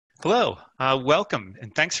Hello, welcome,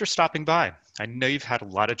 and thanks for stopping by. I know you've had a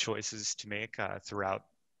lot of choices to make throughout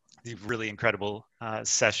the really incredible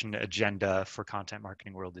session agenda for Content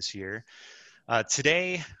Marketing World this year.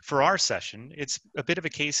 Today, for our session, it's a bit of a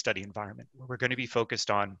case study environment where we're going to be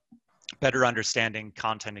focused on better understanding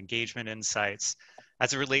content engagement insights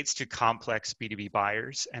as it relates to complex B2B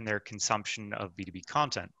buyers and their consumption of B2B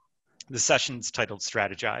content. The session's titled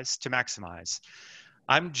Strategize to Maximize.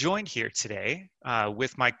 I'm joined here today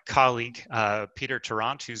with my colleague, Peter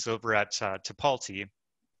Tarrant, who's over at Tipalti.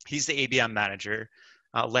 He's the ABM manager.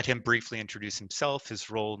 I'll let him briefly introduce himself, his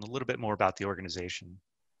role, and a little bit more about the organization.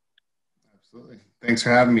 Absolutely. Thanks for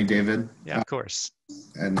having me, David. Yeah, of course.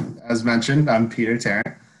 And as mentioned, I'm Peter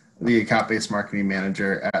Tarrant, the account-based marketing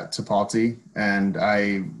manager at Tipalti, and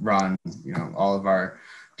I run, all of our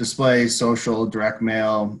display, social, direct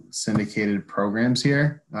mail, syndicated programs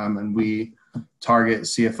here, and we target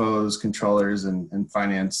CFOs, controllers, and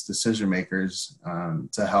finance decision makers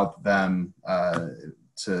to help them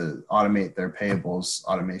to automate their payables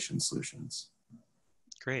automation solutions.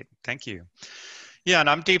 Great, thank you. Yeah, and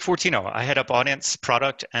I'm Dave Fortino. I head up audience,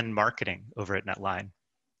 product, and marketing over at NetLine.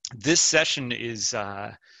 This session is,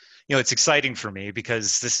 it's exciting for me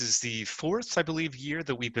because this is the fourth, I believe, year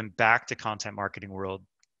that we've been back to Content Marketing World,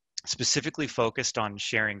 specifically focused on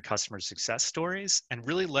sharing customer success stories and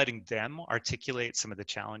really letting them articulate some of the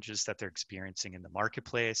challenges that they're experiencing in the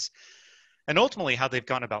marketplace and ultimately how they've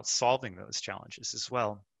gone about solving those challenges as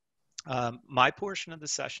well. My portion of the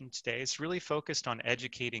session today is really focused on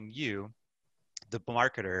educating you, the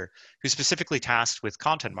marketer, who's specifically tasked with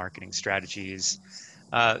content marketing strategies,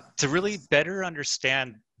 to really better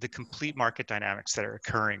understand the complete market dynamics that are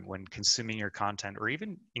occurring when consuming your content or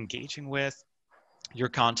even engaging with your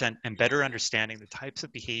content and better understanding the types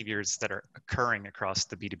of behaviors that are occurring across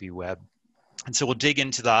the B2B web. And so we'll dig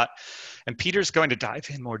into that. And Peter's going to dive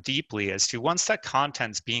in more deeply as to once that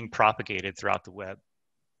content's being propagated throughout the web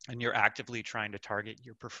and you're actively trying to target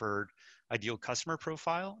your preferred ideal customer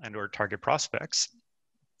profile and or target prospects,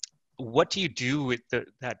 what do you do with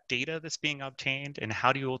that data that's being obtained, and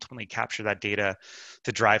how do you ultimately capture that data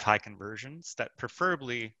to drive high conversions that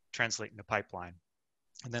preferably translate into pipeline?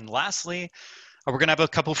 And then lastly, we're going to have a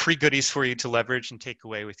couple free goodies for you to leverage and take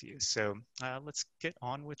away with you. So let's get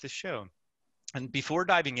on with the show. And before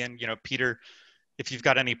diving in, Peter, if you've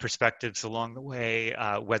got any perspectives along the way,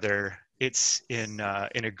 whether it's in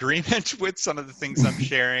agreement with some of the things I'm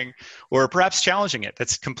sharing or perhaps challenging it,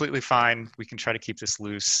 that's completely fine. We can try to keep this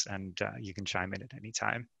loose and you can chime in at any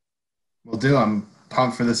time. Will do. I'm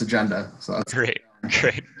pumped for this agenda. So that's great.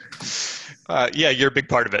 Yeah, you're a big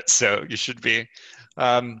part of it, so you should be.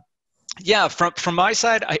 Yeah, from my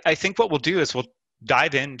side, I think what we'll do is we'll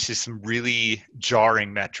dive into some really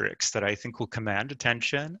jarring metrics that I think will command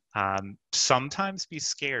attention, sometimes be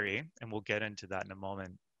scary, and we'll get into that in a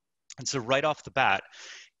moment. And so right off the bat,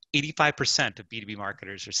 85% of B2B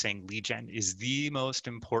marketers are saying lead gen is the most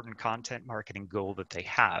important content marketing goal that they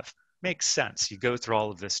have. Makes sense. You go through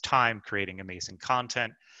all of this time creating amazing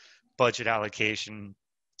content, budget allocation,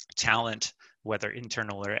 talent, whether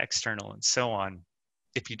internal or external, and so on.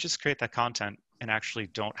 If you just create that content and actually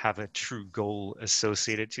don't have a true goal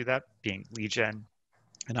associated to that, being lead gen,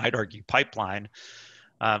 and I'd argue pipeline,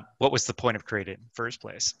 what was the point of creating it in the first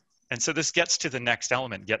place? And so this gets to the next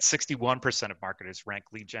element, yet 61% of marketers rank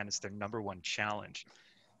lead gen as their number one challenge.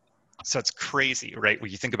 So it's crazy, right? When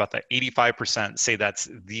you think about that, 85% say that's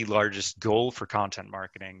the largest goal for content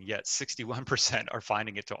marketing, yet 61% are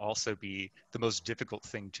finding it to also be the most difficult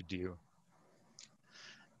thing to do.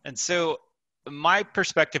 And so my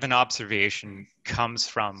perspective and observation comes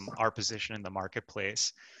from our position in the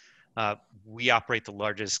marketplace. We operate the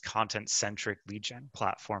largest content-centric lead gen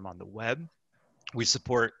platform on the web. We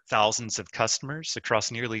support thousands of customers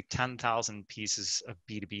across nearly 10,000 pieces of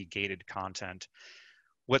B2B gated content.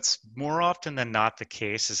 What's more often than not the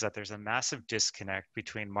case is that there's a massive disconnect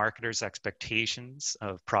between marketers' expectations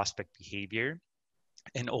of prospect behavior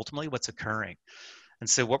and ultimately what's occurring. And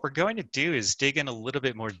so what we're going to do is dig in a little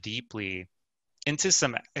bit more deeply into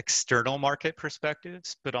some external market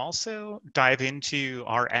perspectives, but also dive into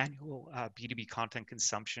our annual B2B content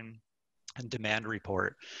consumption and demand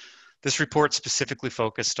report. This report specifically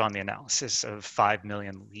focused on the analysis of 5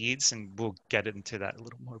 million leads, and we'll get into that a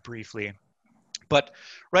little more briefly. But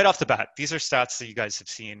right off the bat, these are stats that you guys have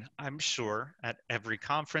seen, I'm sure, at every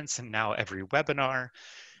conference and now every webinar.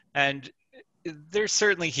 And they're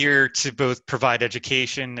certainly here to both provide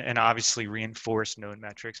education and obviously reinforce known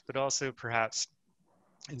metrics, but also perhaps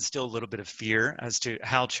instill a little bit of fear as to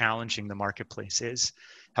how challenging the marketplace is,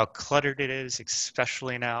 how cluttered it is,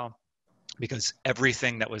 especially now, because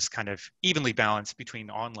everything that was kind of evenly balanced between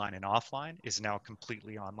online and offline is now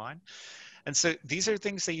completely online. And so these are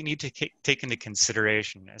things that you need to take into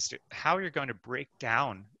consideration as to how you're going to break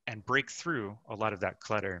down and break through a lot of that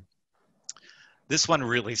clutter. This one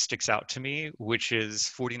really sticks out to me, which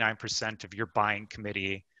is 49% of your buying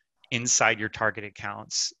committee inside your target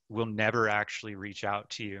accounts will never actually reach out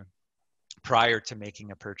to you prior to making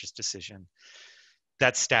a purchase decision.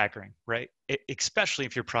 That's staggering, right? Especially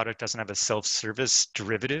if your product doesn't have a self-service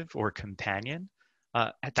derivative or companion.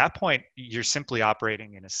 At that point, you're simply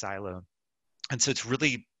operating in a silo. And so it's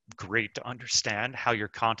really great to understand how your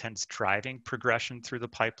content's driving progression through the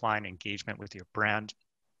pipeline, engagement with your brand.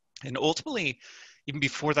 And ultimately, even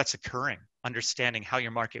before that's occurring, understanding how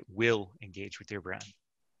your market will engage with your brand.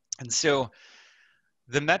 And so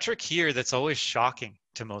the metric here that's always shocking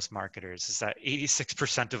to most marketers is that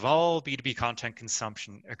 86% of all B2B content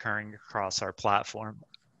consumption occurring across our platform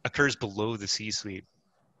occurs below the C-suite.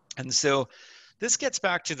 And so this gets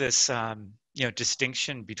back to this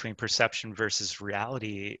distinction between perception versus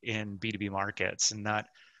reality in B2B markets, and that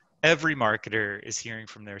every marketer is hearing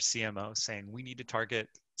from their CMO saying, we need to target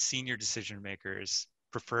senior decision makers,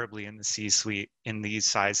 preferably in the C-suite, in these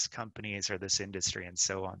size companies or this industry, and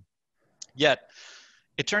so on. Yet,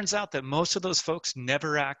 it turns out that most of those folks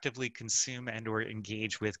never actively consume and or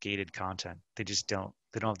engage with gated content. They just don't.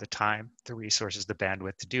 They don't have the time, the resources, the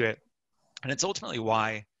bandwidth to do it. And it's ultimately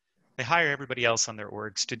why they hire everybody else on their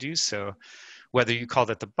orgs to do so. Whether you call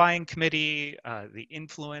that the buying committee, the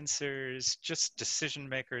influencers, just decision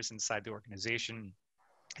makers inside the organization,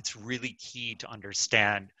 it's really key to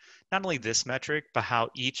understand not only this metric, but how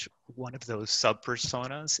each one of those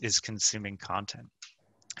sub-personas is consuming content.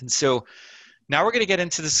 And so now we're going to get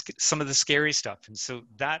into some of the scary stuff. And so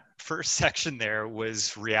that first section there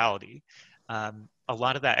was reality. A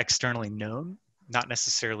lot of that externally known, not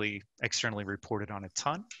necessarily externally reported on a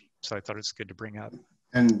ton. So I thought it's good to bring up.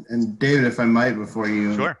 And David, if I might, before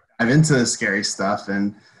you Sure. dive into the scary stuff,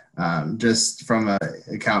 and just from a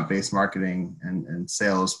account-based marketing and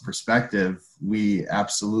sales perspective, we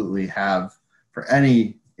absolutely have, for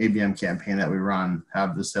any ABM campaign that we run,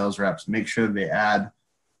 have the sales reps make sure they add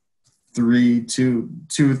 3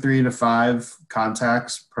 to 5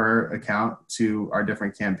 contacts per account to our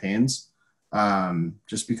different campaigns.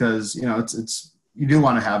 Just because, it's you do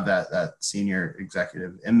want to have that senior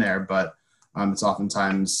executive in there, but it's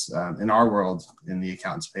oftentimes in our world, in the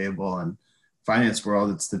accounts payable and finance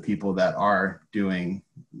world, it's the people that are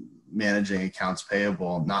managing accounts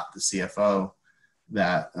payable, not the CFO,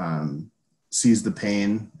 that sees the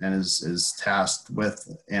pain and is tasked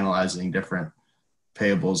with analyzing different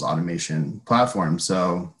payables automation platforms.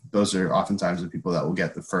 So those are oftentimes the people that will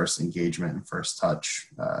get the first engagement and first touch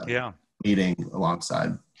meeting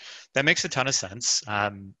alongside. That makes a ton of sense.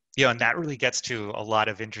 And that really gets to a lot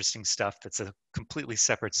of interesting stuff that's a completely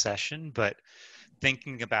separate session, but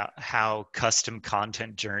thinking about how custom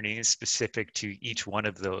content journeys specific to each one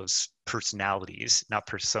of those personalities, not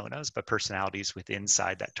personas, but personalities within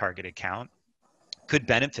inside that target account could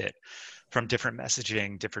benefit from different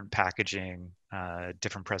messaging, different packaging,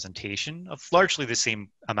 different presentation of largely the same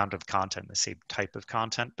amount of content, the same type of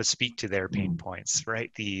content, but speak to their pain points,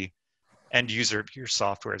 right? The end user of your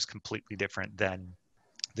software is completely different than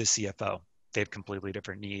the CFO. They have completely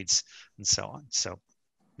different needs and so on. So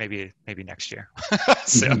maybe next year.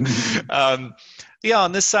 So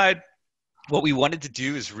on this side, what we wanted to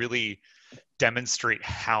do is really demonstrate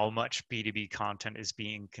how much B2B content is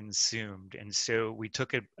being consumed. And so we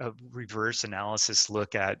took a reverse analysis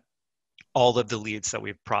look at all of the leads that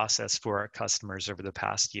we've processed for our customers over the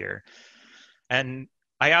past year. And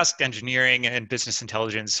I asked engineering and business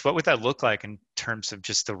intelligence, what would that look like in terms of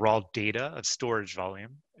just the raw data of storage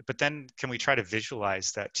volume? But then can we try to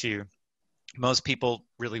visualize that too? Most people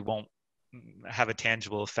really won't have a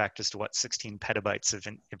tangible effect as to what 16 petabytes of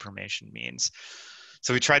information means.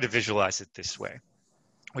 So we tried to visualize it this way,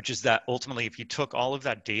 which is that ultimately, if you took all of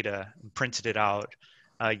that data and printed it out,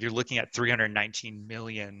 you're looking at 319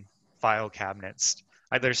 million file cabinets,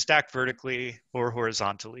 either stacked vertically or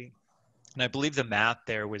horizontally. And I believe the math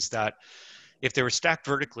there was that if they were stacked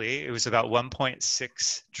vertically, it was about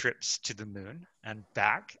 1.6 trips to the moon and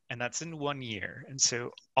back, and that's in 1 year. And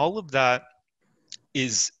so all of that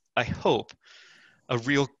is, I hope, a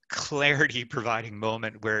real clarity providing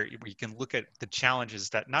moment where you can look at the challenges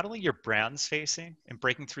that not only your brand's facing in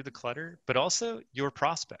breaking through the clutter, but also your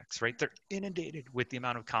prospects, right? They're inundated with the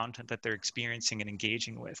amount of content that they're experiencing and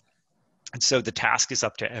engaging with. And so the task is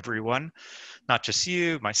up to everyone, not just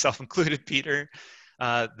you, myself included, Peter,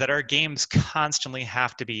 that our games constantly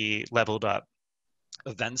have to be leveled up.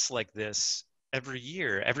 Events like this every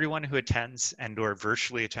year, everyone who attends and or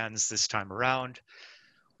virtually attends this time around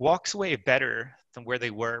walks away better than where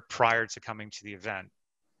they were prior to coming to the event.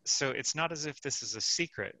 So it's not as if this is a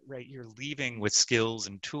secret, right? You're leaving with skills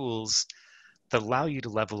and tools that allow you to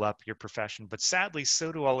level up your profession, but sadly,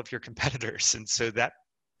 so do all of your competitors. And so that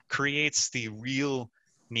creates the real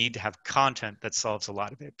need to have content that solves a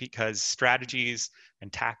lot of it, because strategies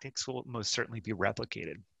and tactics will most certainly be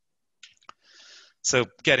replicated. So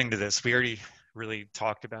getting to this, we already really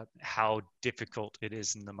talked about how difficult it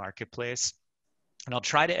is in the marketplace. And I'll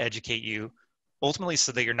try to educate you ultimately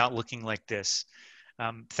so that you're not looking like this.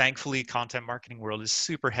 Thankfully, content marketing world is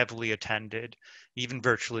super heavily attended, even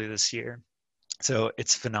virtually this year. So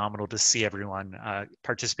it's phenomenal to see everyone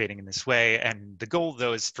participating in this way. And the goal,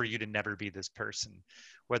 though, is for you to never be this person,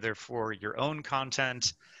 whether for your own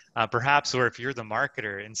content, perhaps, or if you're the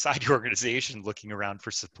marketer inside your organization looking around for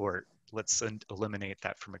support. Let's eliminate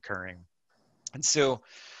that from occurring. And so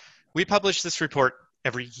we publish this report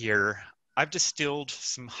every year. I've distilled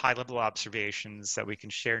some high-level observations that we can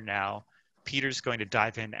share now. Peter's going to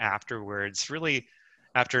dive in afterwards, really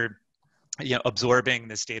after absorbing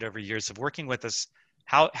this data over years of working with us,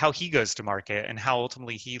 how he goes to market and how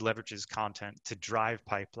ultimately he leverages content to drive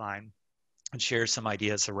pipeline, and share some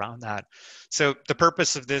ideas around that. So the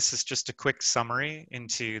purpose of this is just a quick summary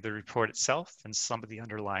into the report itself and some of the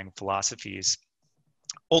underlying philosophies.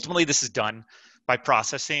 Ultimately, this is done by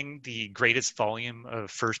processing the greatest volume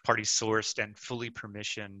of first-party sourced and fully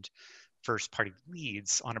permissioned first-party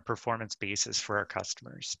leads on a performance basis for our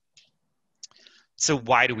customers. So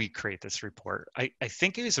why do we create this report? I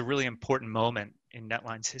think it is a really important moment in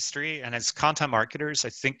NetLine's history. And as content marketers, I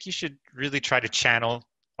think you should really try to channel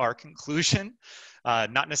our conclusion,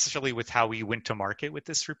 not necessarily with how we went to market with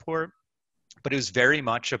this report, but it was very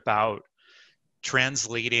much about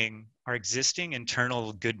translating our existing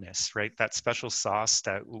internal goodness, right? That special sauce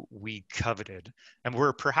that we coveted and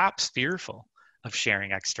we're perhaps fearful of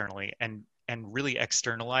sharing externally, and really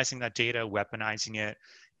externalizing that data, weaponizing it,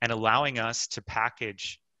 and allowing us to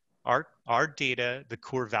package our data, the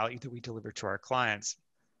core value that we deliver to our clients,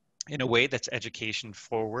 in a way that's education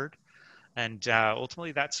forward. And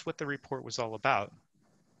ultimately, that's what the report was all about.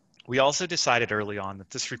 We also decided early on that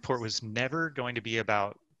this report was never going to be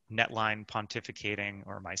about NetLine pontificating,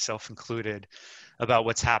 or myself included, about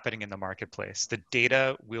what's happening in the marketplace. The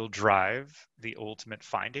data will drive the ultimate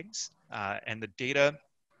findings, and the data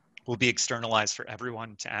will be externalized for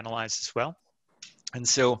everyone to analyze as well. And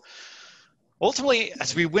so ultimately,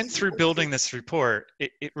 as we went through building this report,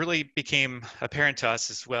 it really became apparent to us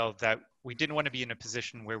as well that we didn't want to be in a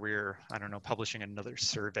position where we're, publishing another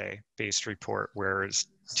survey-based report where it's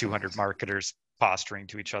 200 marketers posturing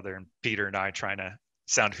to each other and Peter and I trying to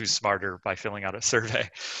sound who's smarter by filling out a survey.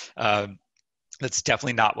 That's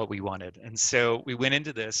definitely not what we wanted. And so we went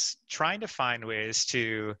into this trying to find ways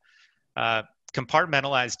to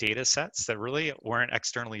compartmentalize data sets that really weren't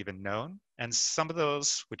externally even known. And some of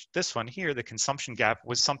those, which this one here, the consumption gap,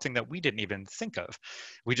 was something that we didn't even think of.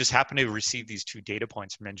 We just happened to receive these 2 data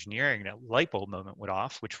points from engineering, and a light bulb moment went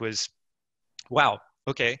off, which was, wow,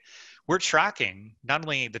 okay, we're tracking not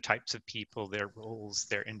only the types of people, their roles,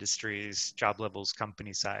 their industries, job levels,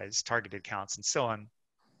 company size, targeted accounts, and so on,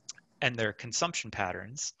 and their consumption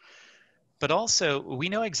patterns, but also we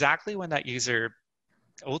know exactly when that user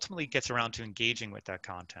ultimately gets around to engaging with that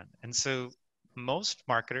content. And so most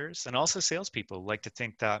marketers and also salespeople like to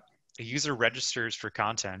think that a user registers for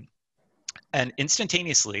content and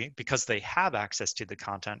instantaneously, because they have access to the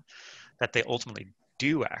content, that they ultimately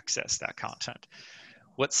do access that content.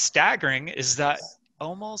 What's staggering is that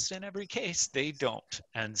almost in every case, they don't.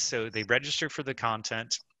 And so they register for the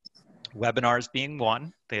content, webinars being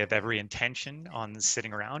one. They have every intention on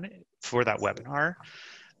sitting around for that webinar,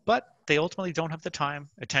 but they ultimately don't have the time,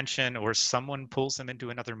 attention, or someone pulls them into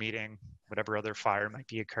another meeting, whatever other fire might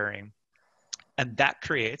be occurring. And that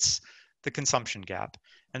creates the consumption gap.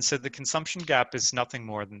 And so the consumption gap is nothing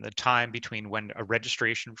more than the time between when a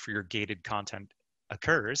registration for your gated content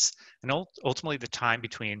occurs and ultimately the time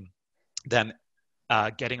between them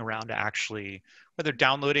getting around to actually, whether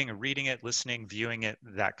downloading or reading it, listening, viewing it,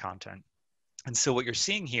 that content. And so what you're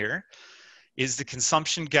seeing here is the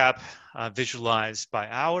consumption gap visualized by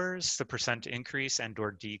hours, the percent increase and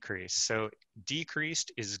or decrease. So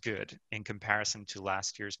decreased is good in comparison to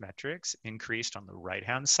last year's metrics. Increased on the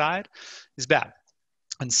right-hand side is bad.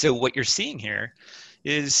 And so what you're seeing here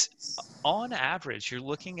is on average, you're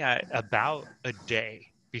looking at about a day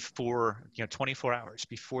before, 24 hours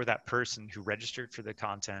before that person who registered for the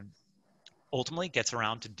content ultimately gets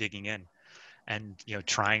around to digging in and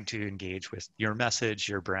trying to engage with your message,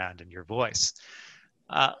 your brand, and your voice.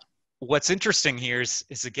 what's interesting here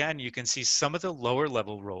is again, you can see some of the lower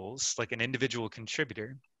level roles, like an individual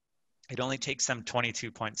contributor. It only takes them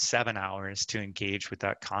 22.7 hours to engage with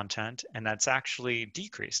that content, and that's actually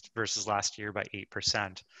decreased versus last year by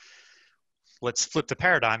 8%. Let's flip the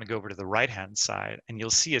paradigm and go over to the right-hand side, and you'll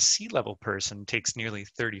see a C-level person takes nearly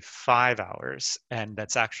 35 hours, and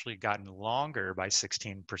that's actually gotten longer by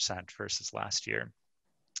 16% versus last year.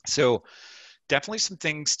 So definitely some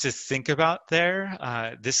things to think about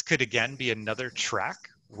there. This could, again, be another track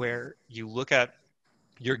where you look at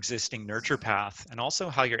your existing nurture path and also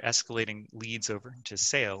how you're escalating leads over into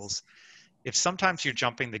sales. If sometimes you're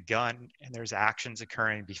jumping the gun and there's actions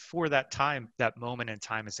occurring before that moment in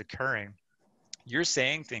time is occurring, you're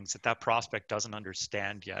saying things that prospect doesn't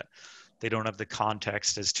understand yet. They don't have the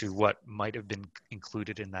context as to what might have been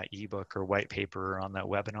included in that ebook or white paper or on that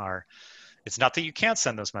webinar. It's not that you can't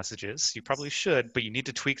send those messages, you probably should, but you need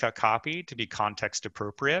to tweak that copy to be context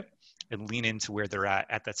appropriate and lean into where they're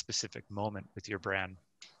at that specific moment with your brand.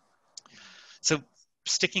 So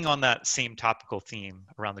sticking on that same topical theme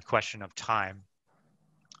around the question of time,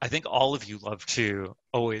 I think all of you love to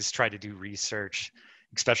always try to do research,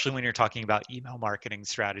 especially when you're talking about email marketing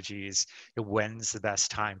strategies. When's the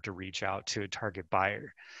best time to reach out to a target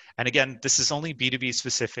buyer? And again, this is only B2B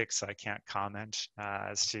specific, so I can't comment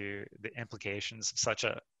as to the implications of such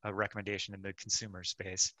a recommendation in the consumer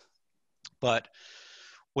space. But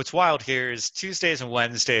what's wild here is Tuesdays and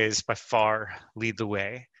Wednesdays by far lead the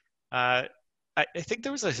way. I think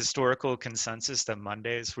there was a historical consensus that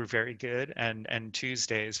Mondays were very good and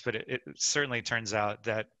Tuesdays, but it certainly turns out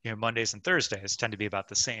that Mondays and Thursdays tend to be about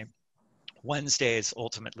the same. Wednesdays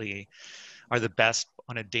ultimately are the best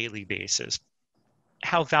on a daily basis.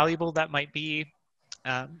 How valuable that might be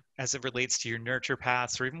as it relates to your nurture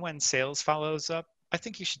paths or even when sales follows up, I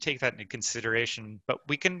think you should take that into consideration, but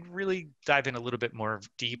we can really dive in a little bit more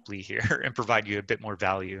deeply here and provide you a bit more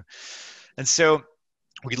value. And so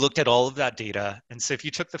we looked at all of that data. And so if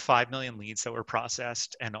you took the 5 million leads that were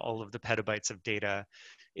processed and all of the petabytes of data,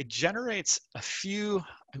 it generates a few,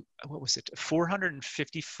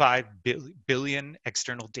 455 billion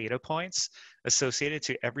external data points associated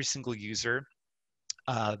to every single user,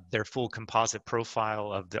 their full composite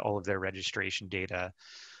profile of all of their registration data,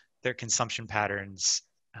 their consumption patterns,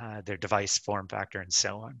 their device form factor, and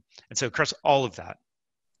so on. And so across all of that,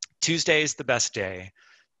 Tuesday is the best day,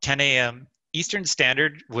 10 a.m. Eastern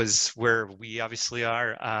Standard was where we obviously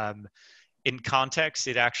are. In context,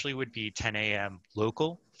 it actually would be 10 a.m.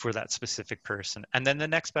 local for that specific person. And then the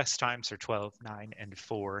next best times are 12, 9, and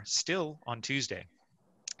 4, still on Tuesday.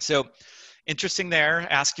 So interesting there.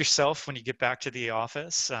 Ask yourself when you get back to the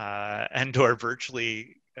office and or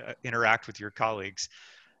virtually interact with your colleagues,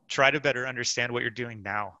 try to better understand what you're doing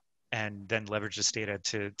now and then leverage this data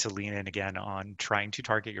to lean in again on trying to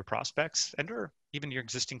target your prospects and or even your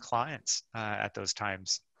existing clients at those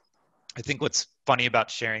times. I think what's funny about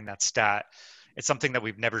sharing that stat, it's something that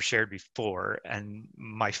we've never shared before. And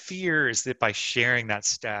my fear is that by sharing that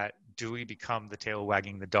stat, do we become the tail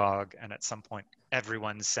wagging the dog? And at some point,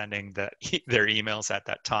 everyone's sending their emails at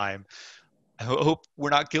that time. I hope we're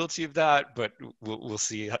not guilty of that, but we'll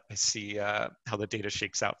see how the data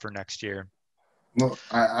shakes out for next year. Well,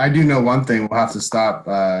 I do know one thing. We'll have to stop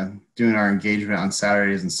doing our engagement on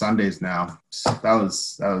Saturdays and Sundays now.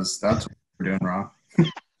 That's what we're doing wrong.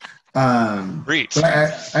 But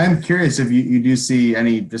I am curious if you do see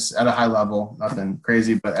any, just at a high level, nothing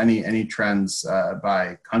crazy, but any trends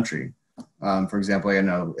by country. For example, I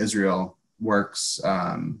know Israel works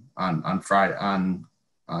on Friday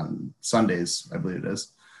on Sundays, I believe it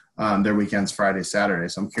is. Their weekends, Friday, Saturday.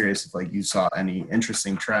 So I'm curious if you saw any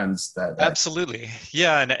interesting trends that Absolutely.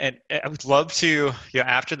 Yeah. And I would love to,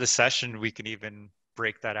 after the session, we can even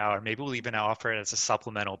break that out, or maybe we'll even offer it as a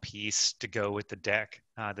supplemental piece to go with the deck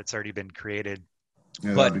that's already been created.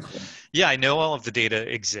 Yeah, but that'd be cool. Yeah, I know all of the data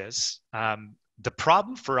exists. The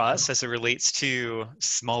problem for us as it relates to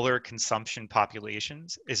smaller consumption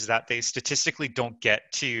populations is that they statistically don't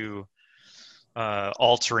get to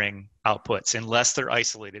altering outputs unless they're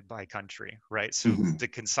isolated by country, right? So the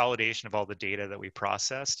consolidation of all the data that we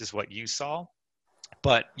processed is what you saw.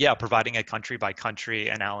 But yeah, providing a country by country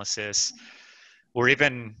analysis or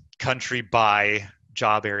even country by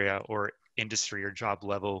job area or industry or job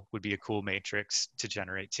level would be a cool matrix to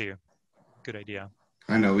generate too. Good idea.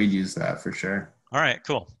 I know we'd use that for sure. All right,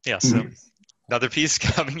 cool. Yeah, so another piece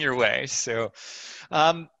coming your way. So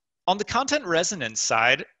on the content resonance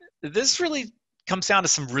side, this really comes down to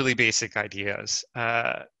some really basic ideas.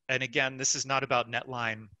 And again, this is not about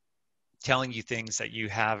NetLine telling you things that you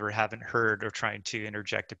have or haven't heard or trying to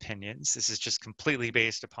interject opinions. This is just completely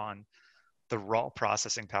based upon the raw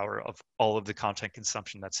processing power of all of the content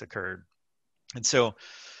consumption that's occurred. And so,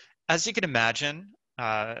 as you can imagine,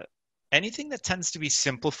 anything that tends to be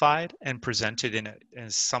simplified and presented in a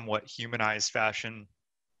somewhat humanized fashion,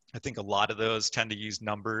 I think a lot of those tend to use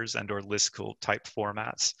numbers and or listicle type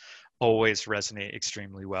formats, always resonate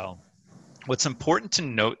extremely well. What's important to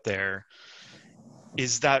note there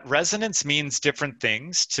is that resonance means different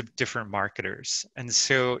things to different marketers. And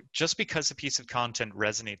so just because a piece of content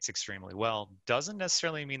resonates extremely well doesn't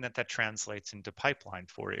necessarily mean that that translates into pipeline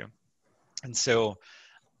for you. And so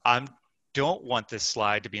I don't want this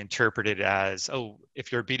slide to be interpreted as, oh,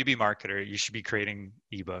 if you're a B2B marketer, you should be creating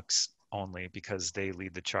ebooks only because they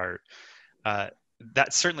lead the chart.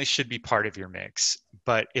 That certainly should be part of your mix.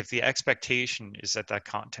 But if the expectation is that that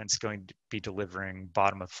content's going to be delivering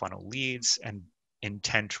bottom of funnel leads and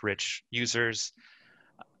intent rich users,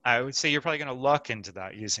 I would say you're probably going to luck into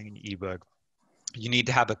that using an ebook. You need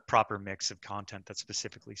to have a proper mix of content that's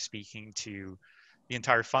specifically speaking to the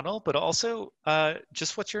entire funnel, but also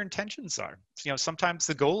just what your intentions are. Sometimes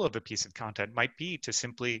the goal of a piece of content might be to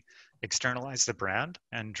simply externalize the brand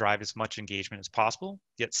and drive as much engagement as possible,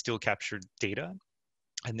 yet still capture data.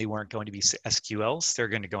 And they weren't going to be SQLs, they're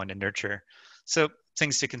going to go into nurture. So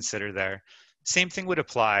things to consider there. Same thing would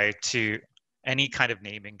apply to any kind of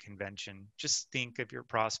naming convention. Just think of your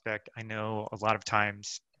prospect. I know a lot of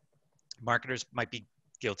times marketers might be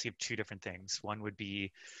guilty of two different things. One would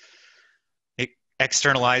be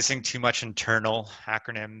externalizing too much internal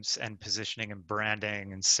acronyms and positioning and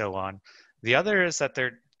branding and so on. The other is that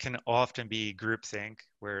there can often be groupthink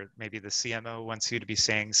where maybe the CMO wants you to be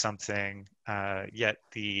saying something, yet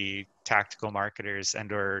the tactical marketers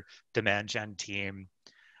and or demand gen team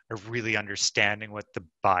are really understanding what the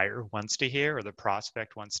buyer wants to hear or the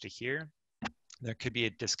prospect wants to hear. There could be a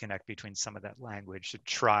disconnect between some of that language. So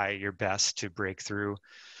try your best to break through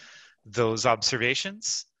those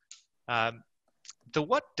observations. The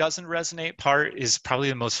what doesn't resonate part is probably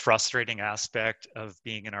the most frustrating aspect of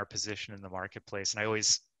being in our position in the marketplace. And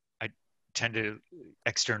I tend to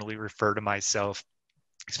externally refer to myself,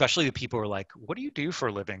 especially the people who are like, what do you do for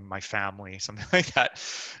a living? My family, something like that.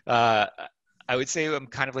 I would say I'm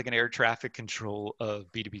kind of like an air traffic control of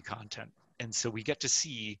B2B content. And so we get to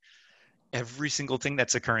see every single thing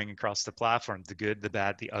that's occurring across the platform, the good, the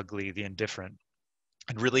bad, the ugly, the indifferent,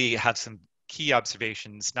 and really have some key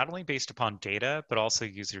observations, not only based upon data, but also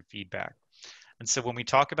user feedback. And so when we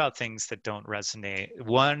talk about things that don't resonate,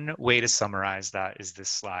 one way to summarize that is this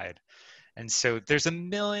slide. And so there's a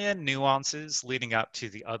million nuances leading up to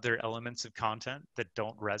the other elements of content that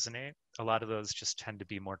don't resonate. A lot of those just tend to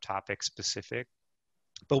be more topic specific.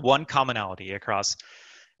 But one commonality across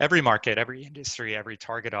every market, every industry, every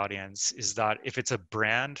target audience is that if it's a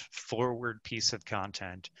brand forward piece of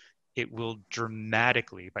content, it will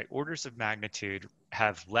dramatically, by orders of magnitude,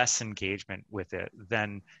 have less engagement with it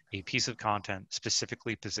than a piece of content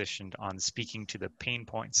specifically positioned on speaking to the pain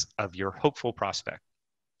points of your hopeful prospect.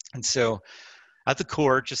 And so at the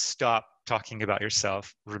core, just stop talking about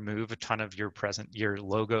yourself, remove a ton of your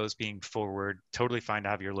logos being forward, totally fine to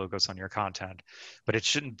have your logos on your content, but it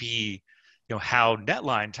shouldn't be, how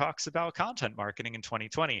NetLine talks about content marketing in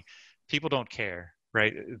 2020. People don't care,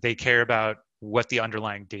 right? They care about what the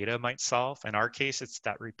underlying data might solve. In our case, it's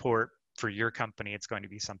that report. For your company, it's going to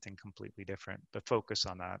be something completely different, but focus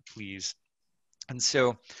on that, please. And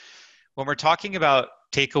so when we're talking about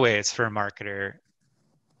takeaways for a marketer,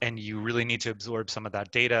 and you really need to absorb some of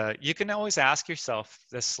that data, you can always ask yourself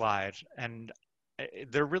this slide. And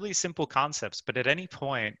they're really simple concepts, but at any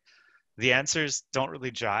point, the answers don't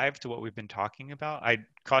really jive to what we've been talking about. I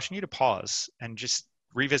caution you to pause and just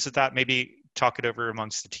revisit that, maybe talk it over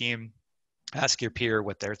amongst the team, ask your peer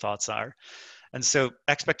what their thoughts are. And so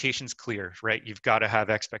expectations clear, right? You've got to have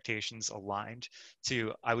expectations aligned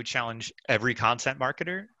to, I would challenge every content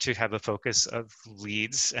marketer to have a focus of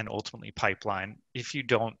leads and ultimately pipeline. If you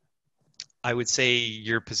don't, I would say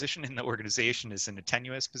your position in the organization is in a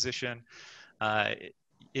tenuous position.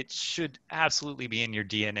 It should absolutely be in your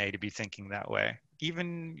DNA to be thinking that way.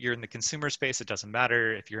 Even you're in the consumer space, it doesn't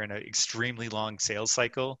matter. If you're in an extremely long sales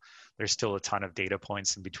cycle, there's still a ton of data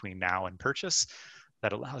points in between now and purchase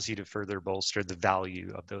that allows you to further bolster the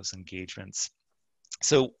value of those engagements.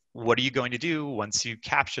 So what are you going to do once you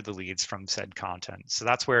capture the leads from said content? So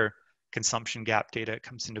that's where consumption gap data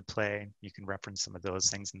comes into play. You can reference some of those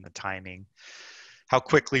things in the timing. How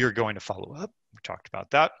quickly you're going to follow up. We talked about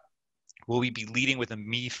that. Will we be leading with a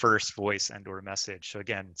me first voice and or message? So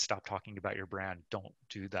again, stop talking about your brand. Don't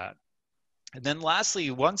do that. And then lastly,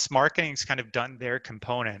 once marketing's kind of done their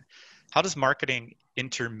component, how does marketing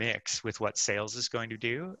intermix with what sales is going to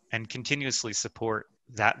do and continuously support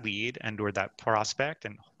that lead and or that prospect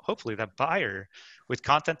and hopefully that buyer with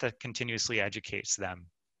content that continuously educates them.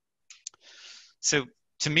 So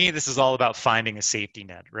to me, this is all about finding a safety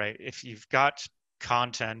net, right? If you've got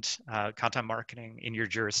content marketing in your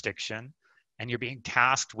jurisdiction, and you're being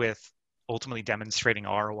tasked with ultimately demonstrating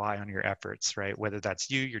ROI on your efforts, right? Whether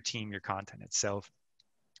that's you, your team, your content itself,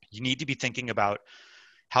 you need to be thinking about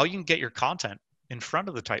how you can get your content in front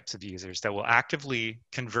of the types of users that will actively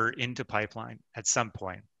convert into pipeline at some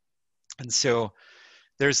point. And so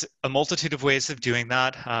there's a multitude of ways of doing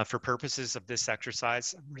that. For purposes of this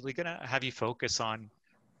exercise, I'm really going to have you focus on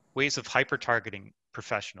ways of hyper-targeting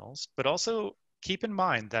professionals, but also keep in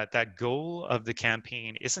mind that that goal of the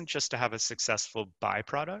campaign isn't just to have a successful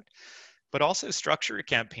byproduct, but also structure a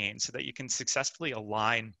campaign so that you can successfully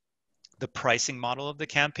align the pricing model of the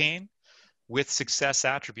campaign with success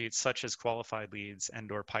attributes such as qualified leads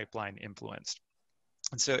and or pipeline influenced.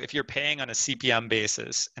 And so if you're paying on a CPM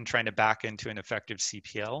basis and trying to back into an effective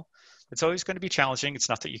CPL, it's always going to be challenging. It's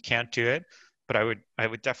not that you can't do it, but I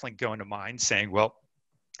would definitely go into mind saying, well,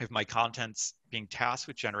 if my content's being tasked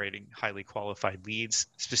with generating highly qualified leads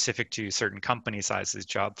specific to certain company sizes,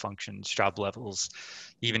 job functions, job levels,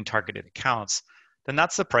 even targeted accounts, then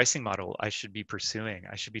that's the pricing model I should be pursuing.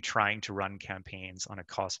 I should be trying to run campaigns on a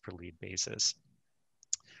cost per lead basis.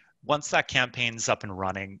 Once that campaign's up and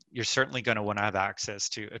running, you're certainly going to want to have access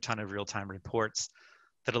to a ton of real-time reports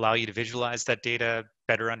that allow you to visualize that data,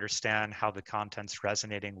 better understand how the content's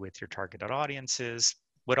resonating with your targeted audiences,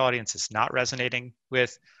 what audience is not resonating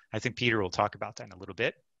with. I think Peter will talk about that in a little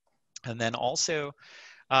bit. And then also,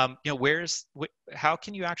 how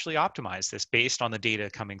can you actually optimize this based on the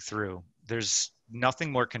data coming through? There's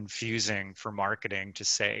nothing more confusing for marketing to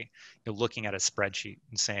say, looking at a spreadsheet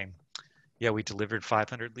and saying, yeah, we delivered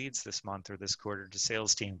 500 leads this month or this quarter to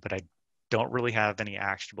sales team, but I don't really have any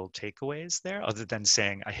actionable takeaways there other than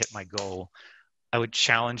saying I hit my goal. I would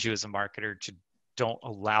challenge you as a marketer to don't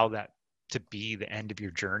allow that to be the end of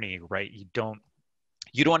your journey, right? You don't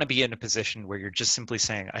want to be in a position where you're just simply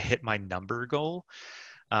saying I hit my number goal,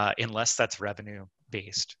 unless that's revenue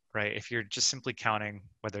based, right? If you're just simply counting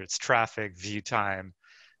whether it's traffic, view time,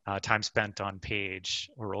 time spent on page,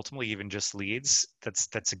 or ultimately even just leads,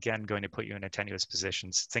 that's again going to put you in a tenuous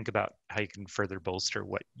position. So think about how you can further bolster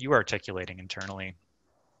what you are articulating internally.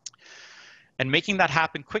 And making that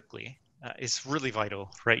happen quickly is really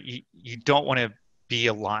vital, right? You don't want to be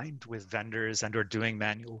aligned with vendors and or doing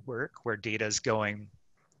manual work where data is going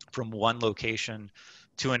from one location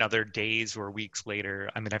to another days or weeks later.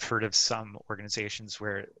 I mean, I've heard of some organizations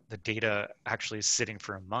where the data actually is sitting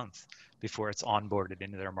for a month before it's onboarded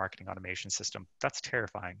into their marketing automation system. That's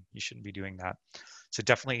terrifying. You shouldn't be doing that. So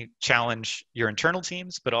definitely challenge your internal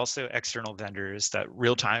teams, but also external vendors that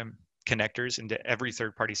real-time connectors into every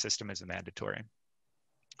third-party system is mandatory.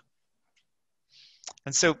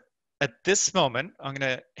 And so at this moment, I'm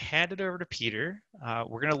going to hand it over to Peter.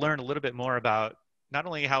 We're going to learn a little bit more about not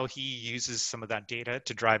only how he uses some of that data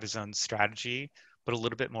to drive his own strategy, but a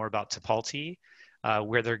little bit more about Tipalti,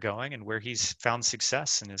 where they're going and where he's found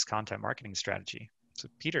success in his content marketing strategy. So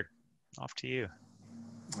Peter, off to you.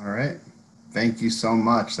 All right. Thank you so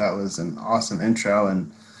much. That was an awesome intro.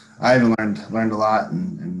 And I even learned a lot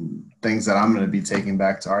and things that I'm going to be taking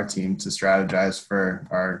back to our team to strategize for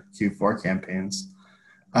our Q4 campaigns.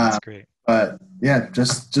 That's great. But yeah,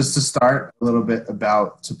 just to start a little bit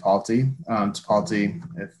about Tipalti. Tipalti,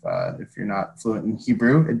 if you're not fluent in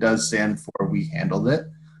Hebrew, it does stand for "we handled it."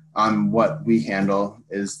 What we handle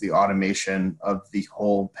is the automation of the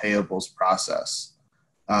whole payables process.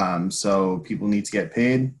 So people need to get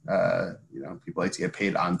paid. People like to get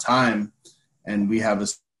paid on time, and we have a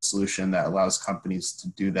solution that allows companies to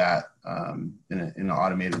do that in an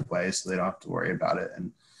automated way, so they don't have to worry about it.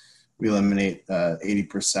 And we eliminate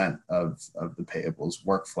 80% of the payables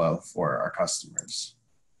workflow for our customers.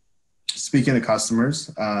 Speaking of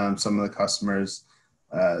customers, some of the customers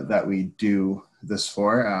that we do this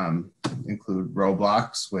for include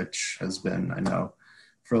Roblox, which has been, I know,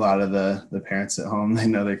 for a lot of the parents at home, they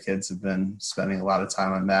know their kids have been spending a lot of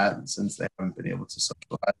time on that since they haven't been able to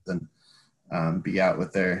socialize and be out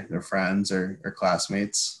with their friends or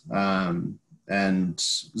classmates. And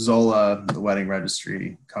Zola, the wedding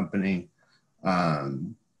registry company,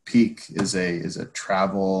 Peak is a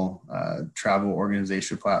travel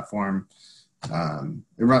organization platform.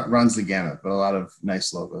 It runs the gamut, but a lot of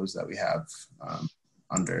nice logos that we have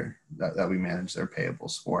under that we manage their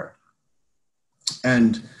payables for.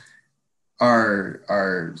 And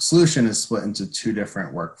our solution is split into two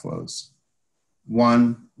different workflows.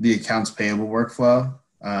 One, the accounts payable workflow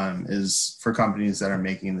is for companies that are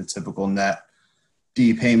making the typical net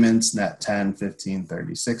D payments, net 10, 15,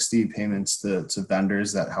 30, 60 payments to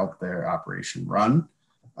vendors that help their operation run.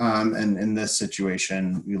 And in this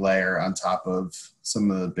situation, we layer on top of some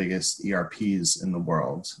of the biggest ERPs in the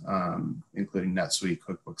world, including NetSuite,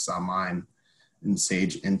 QuickBooks Online, and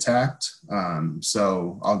Sage Intacct.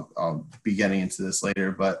 So I'll be getting into this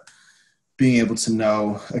later, but being able to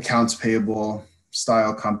know accounts payable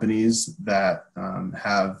style companies that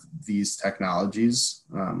have these technologies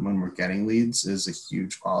when we're getting leads is a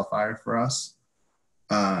huge qualifier for us.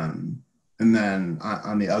 And then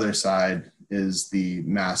on the other side is the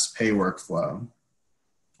mass pay workflow,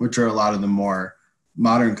 which are a lot of the more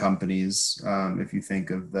modern companies. If you think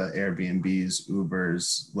of the Airbnbs,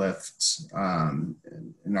 Ubers, Lyft,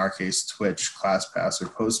 in our case, Twitch, ClassPass, or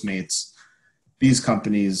Postmates, these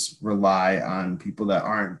companies rely on people that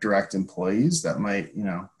aren't direct employees that might,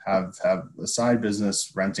 have a side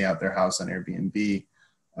business renting out their house on Airbnb.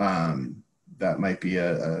 That might be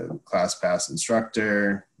a ClassPass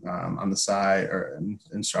instructor on the side, or an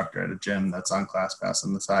instructor at a gym that's on ClassPass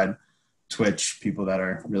on the side. Twitch, people that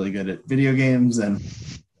are really good at video games and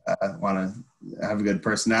want to have a good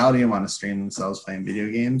personality and want to stream themselves playing video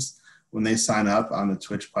games. When they sign up on the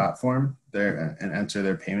Twitch platform and enter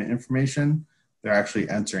their payment information, they're actually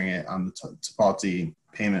entering it on the Tipalti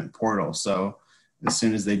payment portal. So as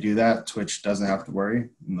soon as they do that, Twitch doesn't have to worry,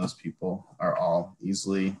 and those people are all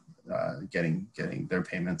easily getting their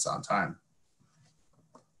payments on time.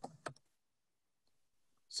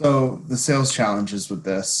 So the sales challenges with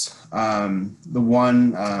this, the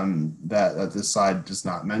one that this slide does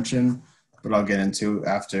not mention, but I'll get into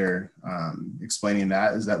after explaining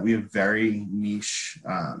that, is that we have very niche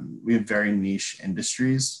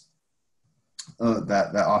industries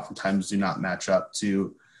that oftentimes do not match up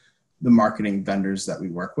to the marketing vendors that we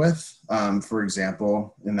work with. For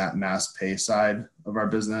example, in that mass pay side of our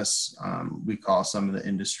business, we call some of the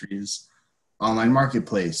industries online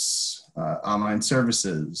marketplace, online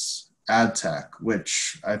services, ad tech,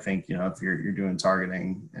 which I think, if you're doing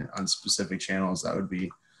targeting on specific channels, that would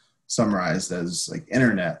be summarized as like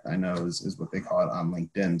internet, I know is what they call it on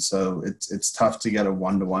LinkedIn. So it's tough to get a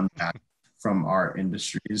one-to-one match from our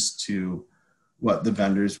industries to what the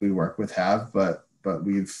vendors we work with have, but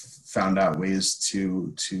we've found out ways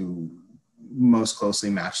to most closely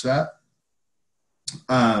match that.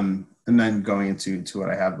 And then going into what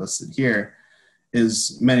I have listed here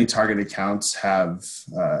is many target accounts have,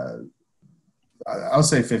 I'll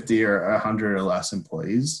say 50 or 100 or less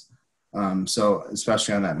employees. So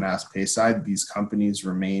especially on that mass pay side, these companies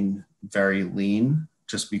remain very lean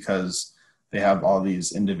just because they have all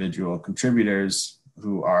these individual contributors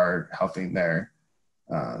who are helping their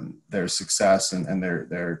success and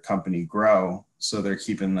their company grow. So they're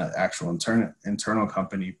keeping the actual internal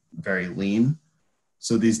company very lean.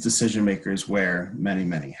 So these decision makers wear many,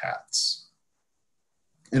 many hats.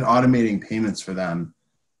 And automating payments for them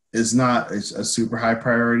is not a super high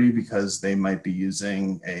priority because they might be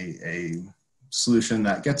using a solution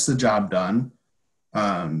that gets the job done.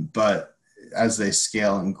 But as they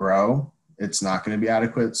scale and grow, it's not going to be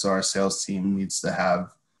adequate. So our sales team needs to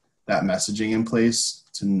have that messaging in place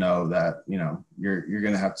to know that, you're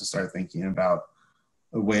going to have to start thinking about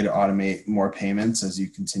a way to automate more payments as you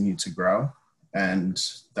continue to grow. And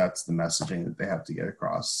that's the messaging that they have to get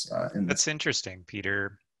across. That's interesting,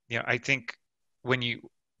 Peter. I think when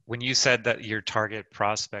you said that your target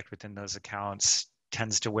prospect within those accounts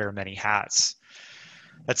tends to wear many hats,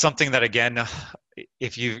 that's something that, again,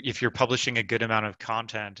 if you're publishing a good amount of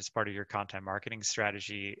content as part of your content marketing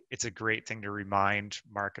strategy, it's a great thing to remind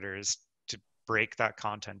marketers to break that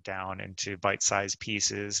content down into bite-sized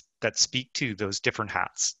pieces that speak to those different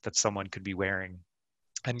hats that someone could be wearing.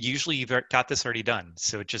 And usually you've got this already done.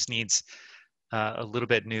 So it just needs a little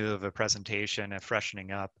bit new of a presentation, a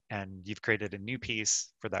freshening up, and you've created a new piece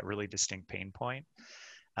for that really distinct pain point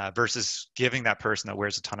versus giving that person that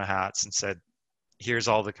wears a ton of hats and said, here's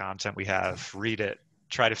all the content we have, read it,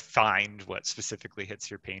 try to find what specifically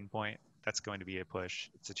hits your pain point. That's going to be a push.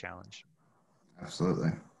 It's a challenge.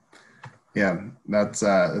 Absolutely. Yeah, that's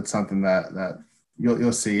something that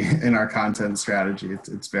you'll see in our content strategy.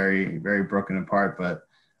 It's very, very broken apart, but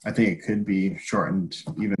I think it could be shortened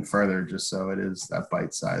even further just so it is that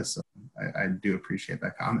bite size. So I do appreciate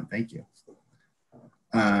that comment. Thank you.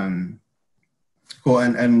 Cool.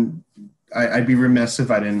 And I'd be remiss if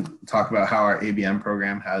I didn't talk about how our ABM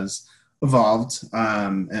program has evolved.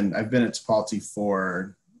 And I've been at Tipalti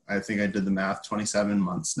for, I think I did the math, 27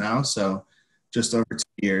 months now. So just over 2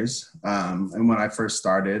 years. And when I first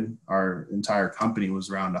started, our entire company was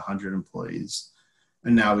around 100 employees.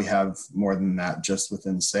 And now we have more than that just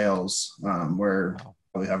within sales. We're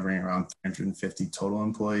probably hovering around 350 total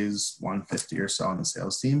employees, 150 or so on the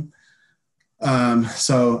sales team.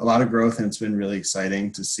 So a lot of growth, and it's been really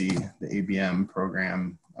exciting to see the ABM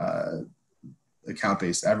program,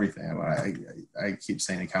 account-based everything. I keep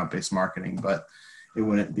saying account-based marketing, but it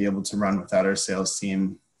wouldn't be able to run without our sales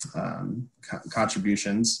team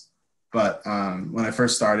contributions. But when I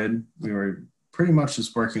first started, we were pretty much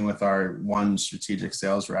just working with our one strategic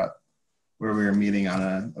sales rep, where we were meeting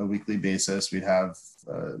on a weekly basis. We'd have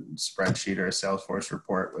a spreadsheet or a Salesforce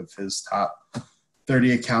report with his top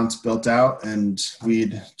 30 accounts built out, and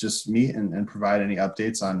we'd just meet and provide any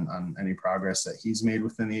updates on any progress that he's made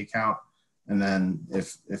within the account. And then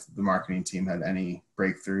if the marketing team had any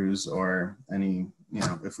breakthroughs or any,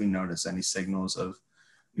 if we notice any signals of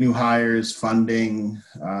new hires, funding,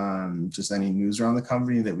 just any news around the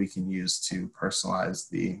company that we can use to personalize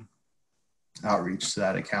the outreach to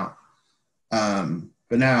that account.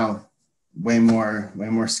 But now way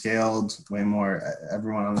more scaled,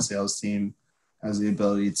 everyone on the sales team has the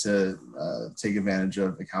ability to take advantage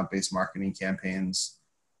of account-based marketing campaigns.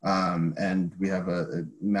 And we have a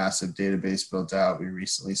massive database built out. We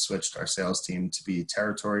recently switched our sales team to be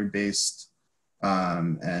territory-based.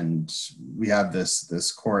 And we have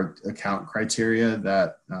this core account criteria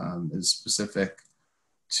that is specific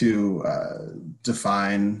to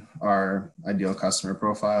define our ideal customer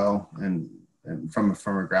profile and from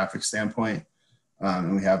a graphic standpoint.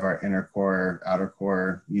 And we have our inner core, outer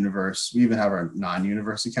core universe. We even have our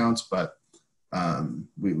non-universe accounts, but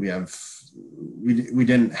we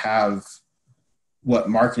didn't have what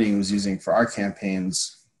marketing was using for our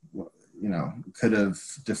campaigns. Could have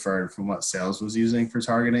deferred from what sales was using for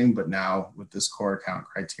targeting, but now with this core account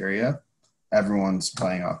criteria, everyone's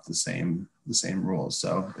playing off the same rules.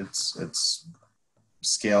 So it's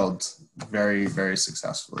scaled very, very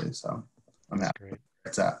successfully. So I'm happy where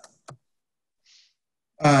it's at.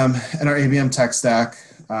 And our ABM tech stack,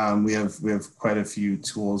 we have quite a few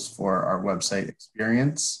tools for our website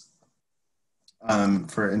experience.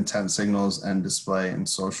 For intent signals and display and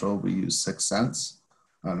social, we use 6 Sense.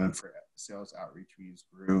 And for sales outreach, we use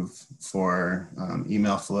Groove for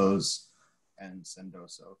email flows and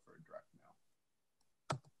Sendoso for direct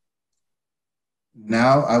mail.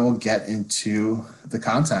 Now I will get into the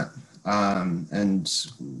content. And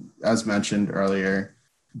as mentioned earlier,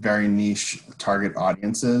 very niche target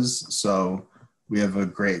audiences. So we have a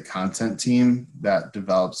great content team that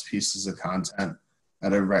develops pieces of content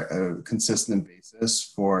at a consistent basis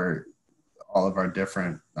for all of our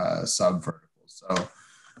different sub verticals. So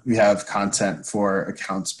we have content for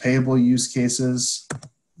accounts payable use cases,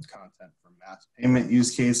 content for mass payment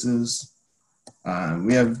use cases.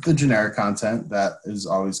 We have the generic content that is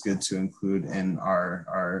always good to include in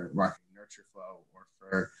our marketing nurture flow or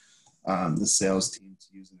for the sales team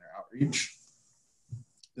to use in their outreach.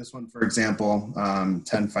 This one, for example,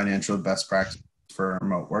 10 financial best practices for a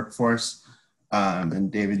remote workforce.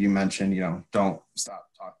 And David, you mentioned, don't stop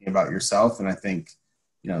talking about yourself. And I think,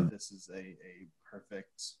 this is a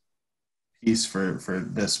perfect piece for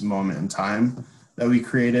this moment in time that we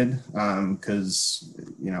created. Because,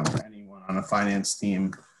 anyone on a finance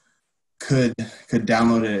team could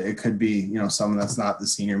download it. It could be, someone that's not the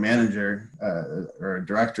senior manager or a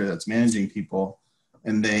director that's managing people,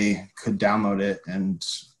 and they could download it and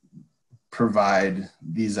provide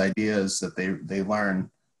these ideas that they learn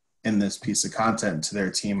in this piece of content to their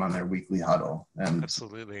team on their weekly huddle. And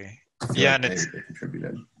absolutely. Yeah. Like and they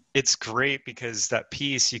contributed. It's great because that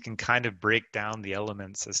piece, you can kind of break down the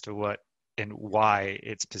elements as to what and why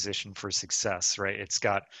it's positioned for success, right? It's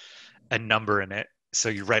got a number in it. So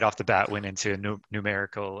you right off the bat went into a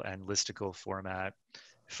numerical and listicle format.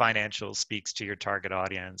 Financial speaks to your target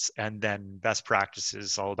audience. And then best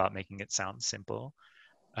practices, all about making it sound simple.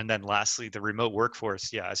 And then lastly, the remote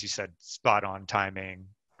workforce. Yeah, as you said, spot on timing,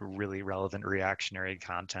 really relevant reactionary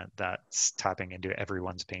content that's tapping into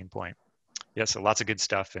everyone's pain point. Yeah, so lots of good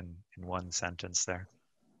stuff in one sentence there.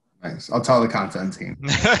 Nice. I'll tell the content team.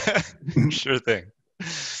 Sure thing.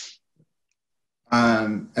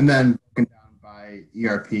 And then broken down by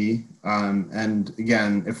ERP. And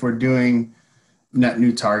again, if we're doing net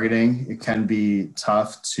new targeting, it can be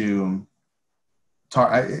tough to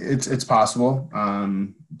it's possible,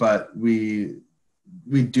 but we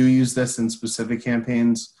do use this in specific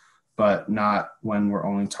campaigns, but not when we're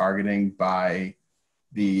only targeting by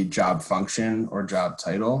the job function or job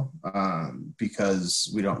title,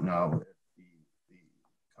 because we don't know if the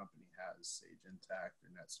company has Sage Intacct or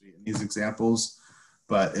NetSuite in these examples.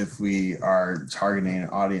 But if we are targeting an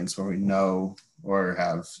audience where we know or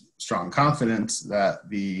have strong confidence that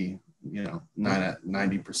the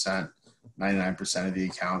 90%, 99% of the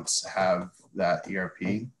accounts have that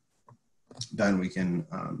ERP, then we can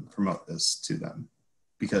promote this to them,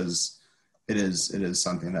 because it is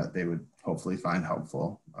something that they would hopefully find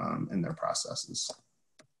helpful in their processes.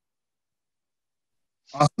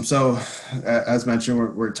 Awesome. So as mentioned,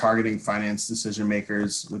 we're targeting finance decision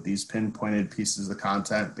makers with these pinpointed pieces of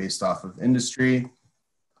content based off of industry,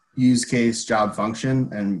 use case, job function,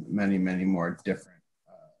 and many, many more different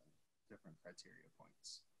criteria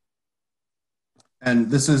points.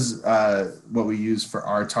 And this is what we use for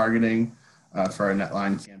our targeting for our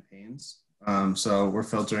NetLine campaigns. So we're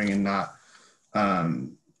filtering and not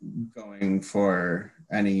going for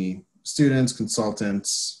any students,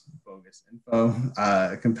 consultants, bogus info,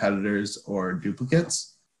 competitors, or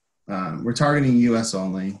duplicates. We're targeting US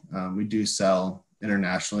only. We do sell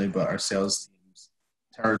internationally, but our sales teams'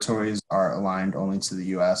 territories are aligned only to the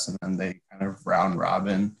US, and then they kind of round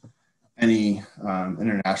robin any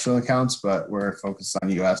international accounts, but we're focused on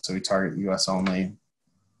US, so we target US only.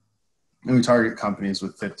 And we target companies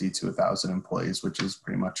with 50 to 1,000 employees, which is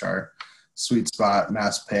pretty much our sweet spot.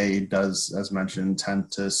 Mass pay does, as mentioned,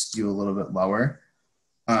 tend to skew a little bit lower.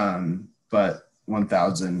 But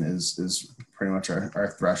 1,000 is pretty much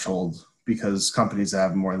our threshold, because companies that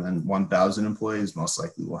have more than 1,000 employees most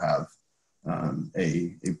likely will have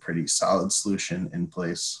a pretty solid solution in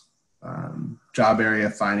place. Job area,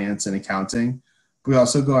 finance, and accounting. We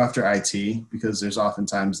also go after IT, because there's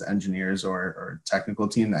oftentimes the engineers or technical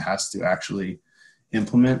team that has to actually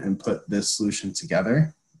implement and put this solution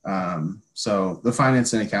together. So the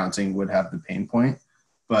finance and accounting would have the pain point,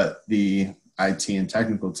 but the IT and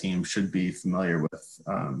technical team should be familiar with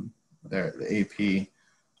the AP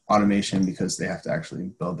automation, because they have to actually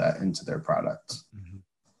build that into their product.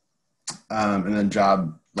 Mm-hmm. And then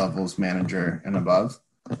job levels, manager and above.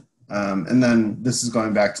 And then this is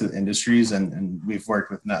going back to the industries, and we've worked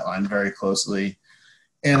with NetLine very closely,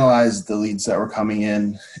 analyzed the leads that were coming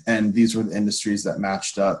in, and these were the industries that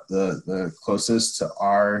matched up the closest to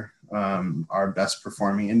our best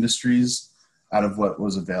performing industries out of what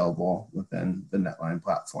was available within the NetLine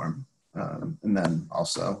platform. And then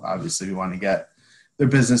also, obviously, we want to get their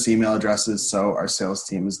business email addresses, so our sales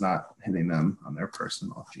team is not hitting them on their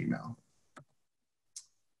personal Gmail.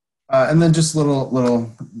 And then just little,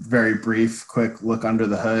 very brief, quick look under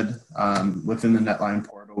the hood. Within the NetLine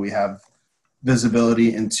portal, we have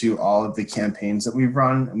visibility into all of the campaigns that we've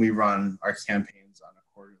run, and we run our campaigns on a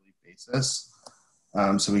quarterly basis.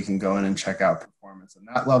 So we can go in and check out performance on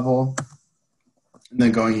that level. And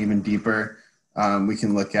then going even deeper, we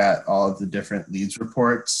can look at all of the different leads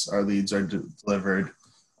reports. Our leads are delivered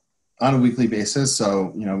on a weekly basis,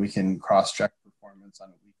 so we can cross-check performance on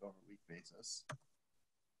a week-over-week basis.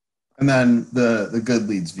 And then the good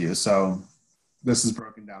leads view. So this is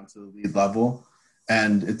broken down to the lead level,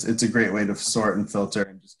 and it's a great way to sort and filter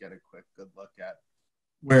and just get a quick good look at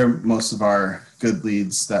where most of our good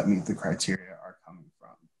leads that meet the criteria are coming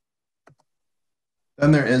from.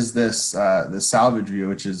 Then there is this the salvage view,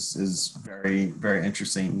 which is very, very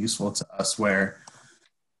interesting and useful to us, where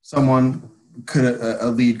a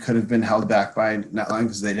lead could have been held back by NetLine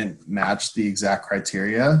because they didn't match the exact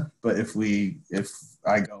criteria. But if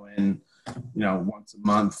I go in, once a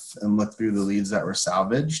month and look through the leads that were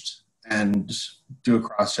salvaged and do a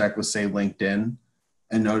cross check with, say, LinkedIn,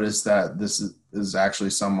 and notice that this is actually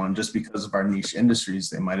someone, just because of our niche industries,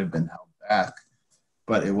 they might have been held back,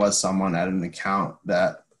 but it was someone at an account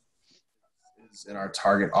that is in our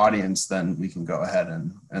target audience, then we can go ahead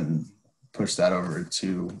and push that over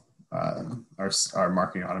to our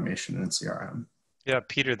marketing automation and CRM. Yeah,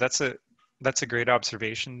 Peter, that's a great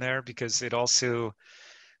observation there, because it also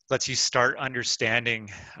lets you start understanding,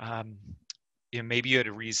 maybe you had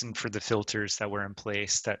a reason for the filters that were in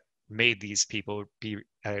place that made these people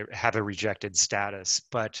have a rejected status,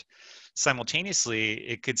 but simultaneously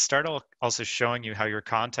it could start also showing you how your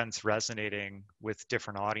content's resonating with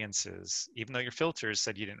different audiences. Even though your filters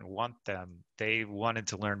said you didn't want them, they wanted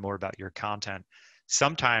to learn more about your content.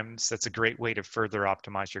 Sometimes that's a great way to further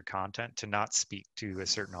optimize your content to not speak to a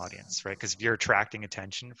certain audience, right? Because if you're attracting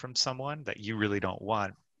attention from someone that you really don't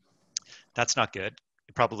want, that's not good.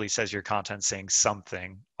 It probably says your content's saying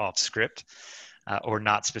something off script or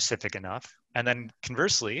not specific enough. And then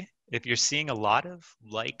conversely, if you're seeing a lot of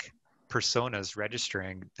personas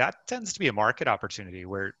registering, that tends to be a market opportunity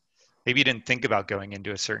where maybe you didn't think about going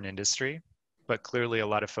into a certain industry, but clearly a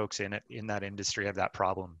lot of folks in that industry have that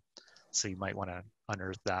problem. So you might want to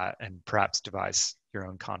unearth that and perhaps devise your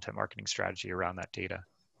own content marketing strategy around that data.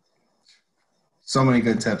 So many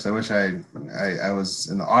good tips. I wish I was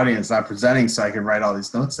in the audience, not presenting, so I could write all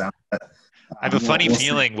these notes down. But I have a funny We'll see.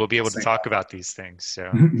 feeling we'll be able to talk about these things.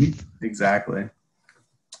 So Exactly.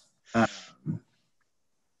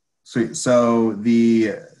 Sweet. So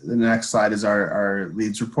the next slide is our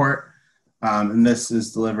leads report. And this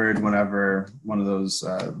is delivered whenever one of those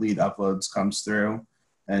lead uploads comes through,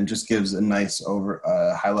 and just gives a nice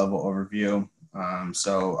high level overview.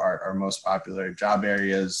 So our most popular job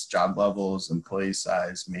areas, job levels, employee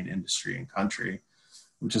size, main industry, and country,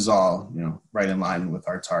 which is all, right in line with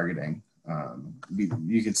our targeting.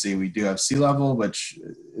 You can see we do have C-level, which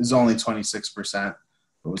is only 26%,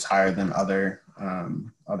 but was higher than other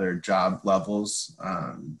job levels.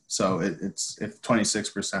 So it's if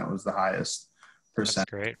 26% was the highest percent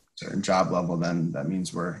certain job level, then that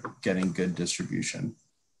means we're getting good distribution.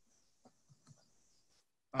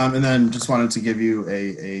 And then just wanted to give you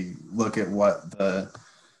a look at what the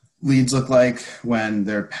leads look like when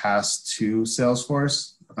they're passed to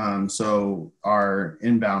Salesforce. So our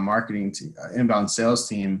inbound sales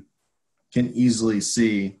team can easily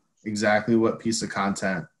see exactly what piece of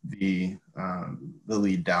content the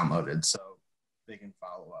lead downloaded, so they can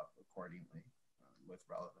follow up accordingly with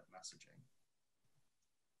relevant messaging.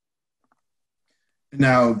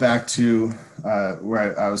 Now back to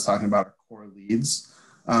where I was talking about core leads.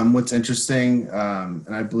 What's interesting,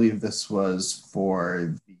 and I believe this was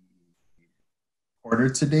for the quarter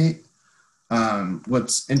to date,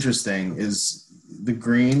 what's interesting is the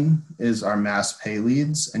green is our mass pay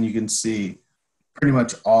leads, and you can see pretty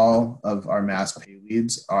much all of our mass pay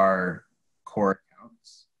leads are core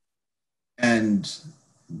accounts. And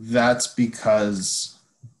that's because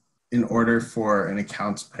in order for an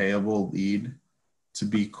accounts payable lead to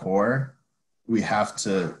be core, we have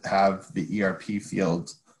to have the ERP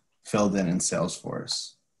field filled in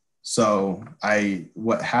Salesforce. So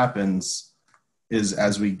what happens is,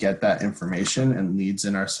 as we get that information and leads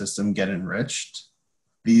in our system get enriched,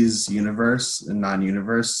 these universe and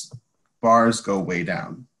non-universe bars go way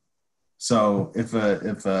down. So if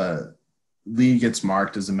a lead gets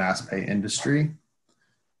marked as a mass pay industry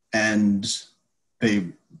and they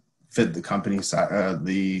fit the company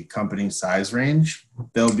size range,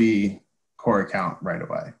 they'll be core account right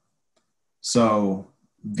away. So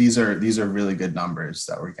these are really good numbers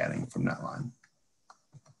that we're getting from NetLine.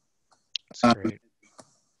 That's great.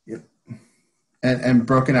 Yep. And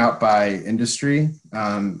broken out by industry,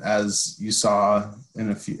 as you saw in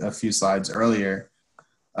a few slides earlier,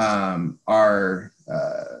 our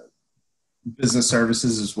business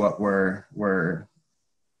services is what we're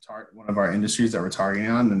one of our industries that we're targeting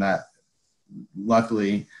on, and that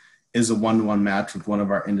luckily is a one-to-one match with one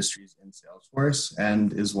of our industries in Salesforce,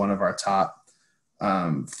 and is one of our top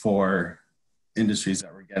 4 industries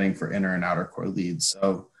that we're getting for inner and outer core leads.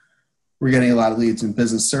 So we're getting a lot of leads in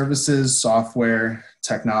business services, software,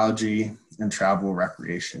 technology, and travel,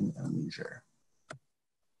 recreation, and leisure.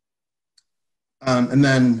 And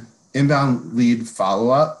then inbound lead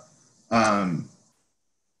follow-up.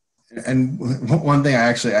 And one thing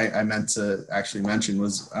I meant to actually mention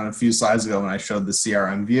was on a few slides ago when I showed the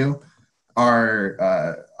CRM view,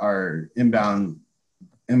 our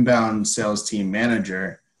inbound sales team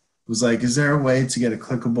manager was like, is there a way to get a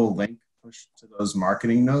clickable link pushed to those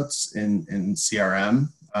marketing notes in CRM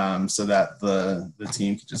so that the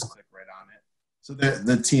team could just click right on it? So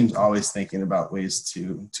the team's always thinking about ways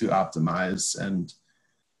to optimize and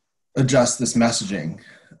adjust this messaging.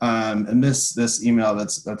 And this email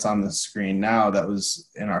that's on the screen now that was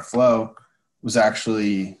in our flow was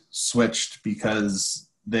actually switched because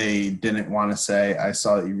they didn't want to say, I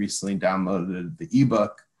saw that you recently downloaded the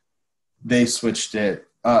ebook. They switched it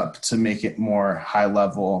up to make it more high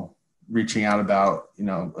level, reaching out about,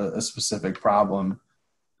 a specific problem.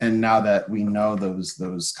 And now that we know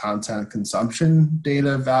those content consumption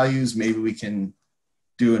data values, maybe we can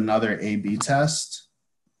do another A/B test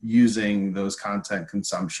using those content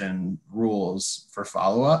consumption rules for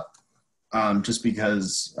follow-up. Just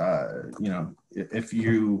because, if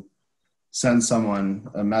you send someone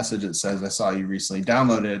a message that says, I saw you recently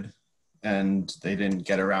downloaded, and they didn't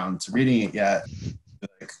get around to reading it yet,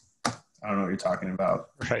 like, I don't know what you're talking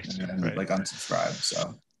about. Right. And right. unsubscribe.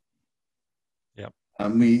 So yep.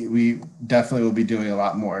 We definitely will be doing a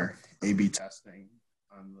lot more A/B testing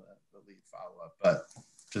on the lead follow-up, but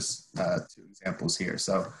just 2 examples here.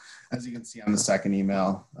 So as you can see on the second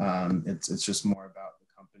email, it's just more about the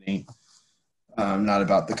company, not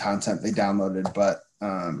about the content they downloaded, but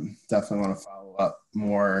definitely want to follow up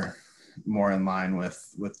more in line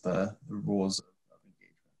with the rules of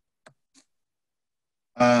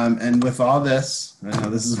engagement. And with all this, I know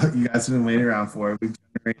this is what you guys have been waiting around for. We've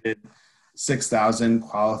generated 6,000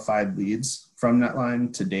 qualified leads from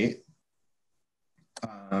NetLine to date.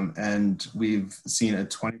 And we've seen a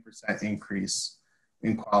 20% increase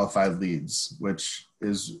in qualified leads, which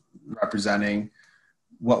is representing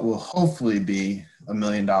what will hopefully be $1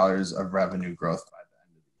 million of revenue growth by the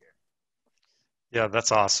end of the year. Yeah,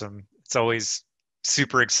 that's awesome. It's always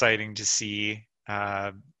super exciting to see.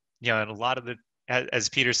 And a lot of as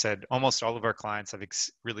Peter said, almost all of our clients have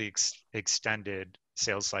really extended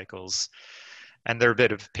sales cycles, and they're a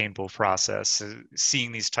bit of a painful process. So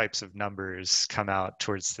seeing these types of numbers come out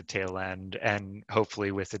towards the tail end, and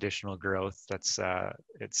hopefully with additional growth, it's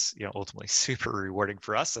ultimately super rewarding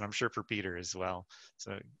for us, and I'm sure for Peter as well.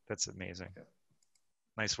 So that's amazing.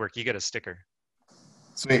 Nice work. You get a sticker.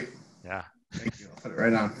 Sweet. Yeah. Thank you. I'll put it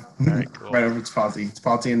right on. All right, cool. Right over Tipalti.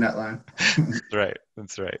 Tipalti and NetLine. That's right.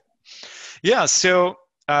 That's right. Yeah. So,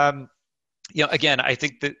 again, I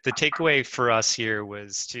think that the takeaway for us here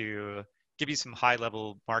was to give you some high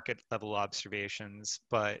level market level observations,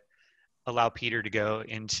 but allow Peter to go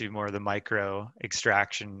into more of the micro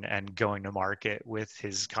extraction and going to market with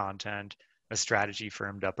his content, a strategy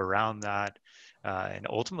firmed up around that, and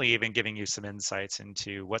ultimately even giving you some insights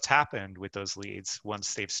into what's happened with those leads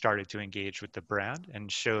once they've started to engage with the brand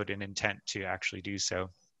and showed an intent to actually do so.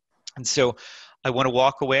 And so I want to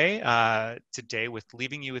walk away today with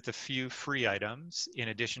leaving you with a few free items in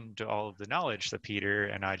addition to all of the knowledge that Peter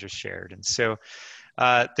and I just shared. And so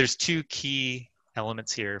there's two key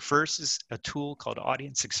elements here. First is a tool called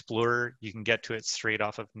Audience Explorer. You can get to it straight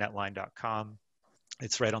off of netline.com.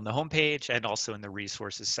 It's right on the homepage and also in the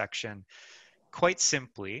resources section. Quite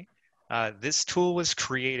simply, this tool was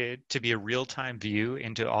created to be a real-time view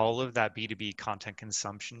into all of that B2B content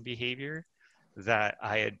consumption behavior that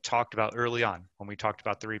I had talked about early on when we talked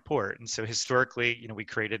about the report. And so historically, we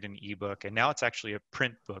created an ebook, and now it's actually a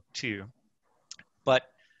print book too. But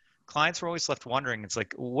clients were always left wondering, it's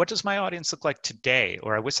like, what does my audience look like today?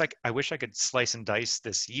 Or I wish I could slice and dice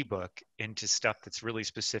this ebook into stuff that's really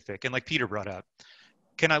specific. And like Peter brought up,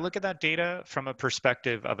 can I look at that data from a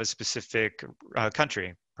perspective of a specific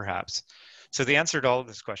country, perhaps? So the answer to all of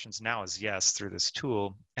these questions now is yes, through this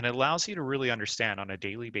tool. And it allows you to really understand on a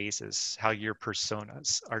daily basis how your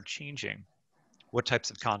personas are changing. What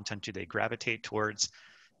types of content do they gravitate towards?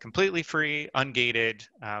 Completely free, ungated.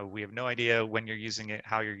 We have no idea when you're using it,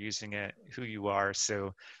 how you're using it, who you are.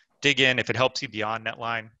 So dig in. If it helps you beyond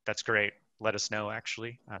NetLine, that's great. Let us know,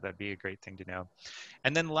 actually. That'd be a great thing to know.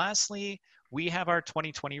 And then lastly, we have our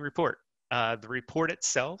 2020 report. The report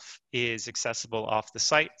itself is accessible off the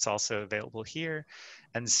site. It's also available here.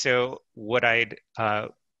 And so what I'd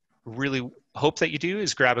really hope that you do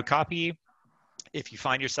is grab a copy. If you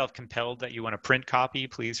find yourself compelled that you want a print copy,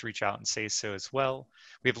 please reach out and say so as well.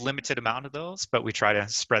 We have a limited amount of those, but we try to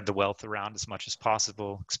spread the wealth around as much as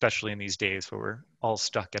possible, especially in these days where we're all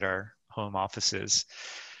stuck at our home offices.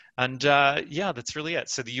 And that's really it.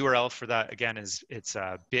 So the URL for that, again, it's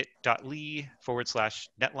bit.ly/netline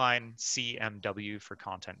CMW for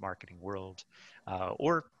Content Marketing World.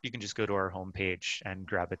 Or you can just go to our homepage and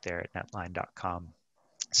grab it there at netline.com.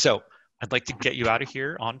 So I'd like to get you out of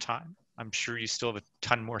here on time. I'm sure you still have a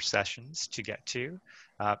ton more sessions to get to.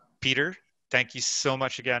 Peter, thank you so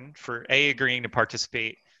much again for A, agreeing to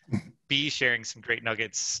participate, B, sharing some great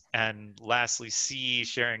nuggets, and lastly, C,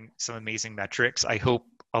 sharing some amazing metrics. I hope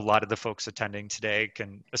a lot of the folks attending today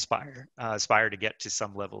can aspire to get to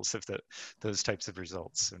some levels of those types of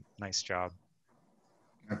results. So, nice job.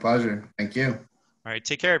 My pleasure. Thank you. All right,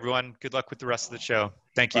 take care, everyone. Good luck with the rest of the show.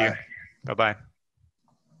 Thank you. Bye-bye.